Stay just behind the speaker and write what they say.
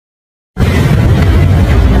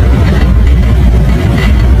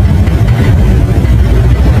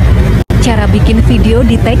cara bikin video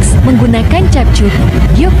di teks menggunakan Capcut.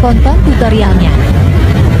 Yuk tonton tutorialnya.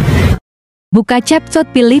 Buka Capcut,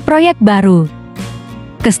 pilih proyek baru.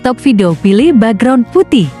 Ke stok video, pilih background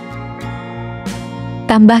putih.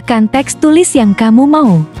 Tambahkan teks tulis yang kamu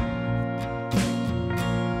mau.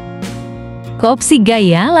 Ke opsi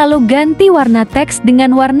gaya, lalu ganti warna teks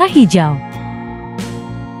dengan warna hijau.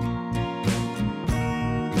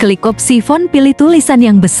 Klik opsi font, pilih tulisan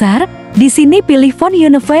yang besar. Di sini pilih font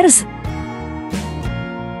Universe.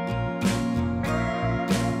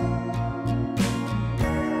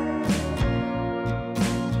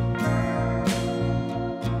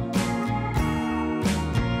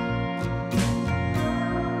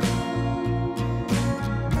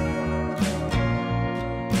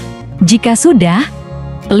 Jika sudah,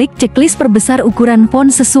 klik checklist perbesar ukuran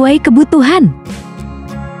font sesuai kebutuhan.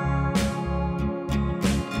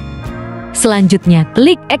 Selanjutnya,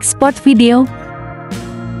 klik export video.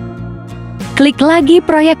 Klik lagi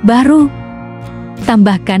proyek baru.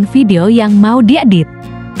 Tambahkan video yang mau diedit.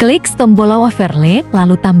 Klik tombol overlay,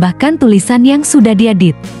 lalu tambahkan tulisan yang sudah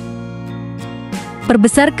diedit.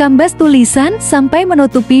 Perbesar canvas tulisan sampai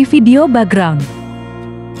menutupi video background.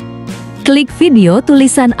 Klik video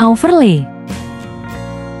tulisan overlay.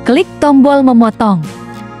 Klik tombol memotong.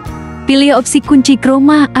 Pilih opsi kunci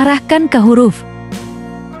chroma, arahkan ke huruf.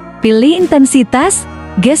 Pilih intensitas,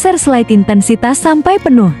 geser slide intensitas sampai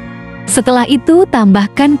penuh. Setelah itu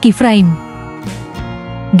tambahkan keyframe.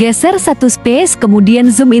 Geser satu space,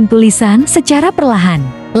 kemudian zoom in tulisan secara perlahan.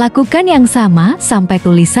 Lakukan yang sama sampai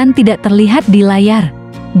tulisan tidak terlihat di layar.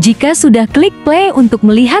 Jika sudah, klik play untuk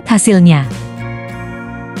melihat hasilnya.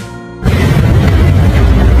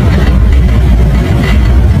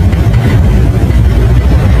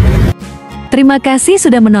 Terima kasih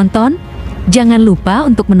sudah menonton. Jangan lupa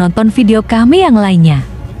untuk menonton video kami yang lainnya.